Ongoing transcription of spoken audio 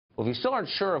Well, if you still aren't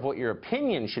sure of what your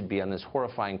opinion should be on this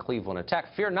horrifying Cleveland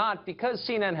attack, fear not, because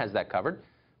CNN has that covered.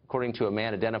 According to a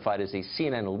man identified as a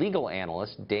CNN legal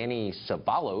analyst, Danny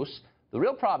Savalos, the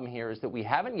real problem here is that we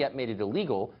haven't yet made it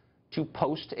illegal to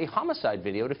post a homicide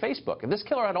video to Facebook. If this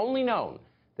killer had only known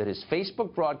that his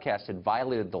Facebook broadcast had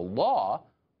violated the law,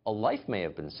 a life may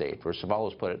have been saved. Or as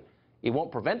Savalos put it, it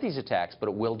won't prevent these attacks, but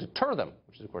it will deter them,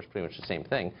 which is, of course, pretty much the same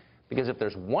thing. Because if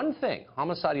there's one thing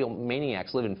homicidal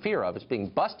maniacs live in fear of, it's being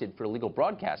busted for illegal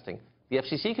broadcasting. The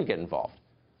FCC could get involved.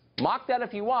 Mock that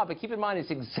if you want, but keep in mind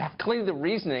it's exactly the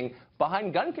reasoning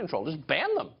behind gun control. Just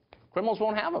ban them. Criminals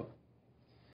won't have them.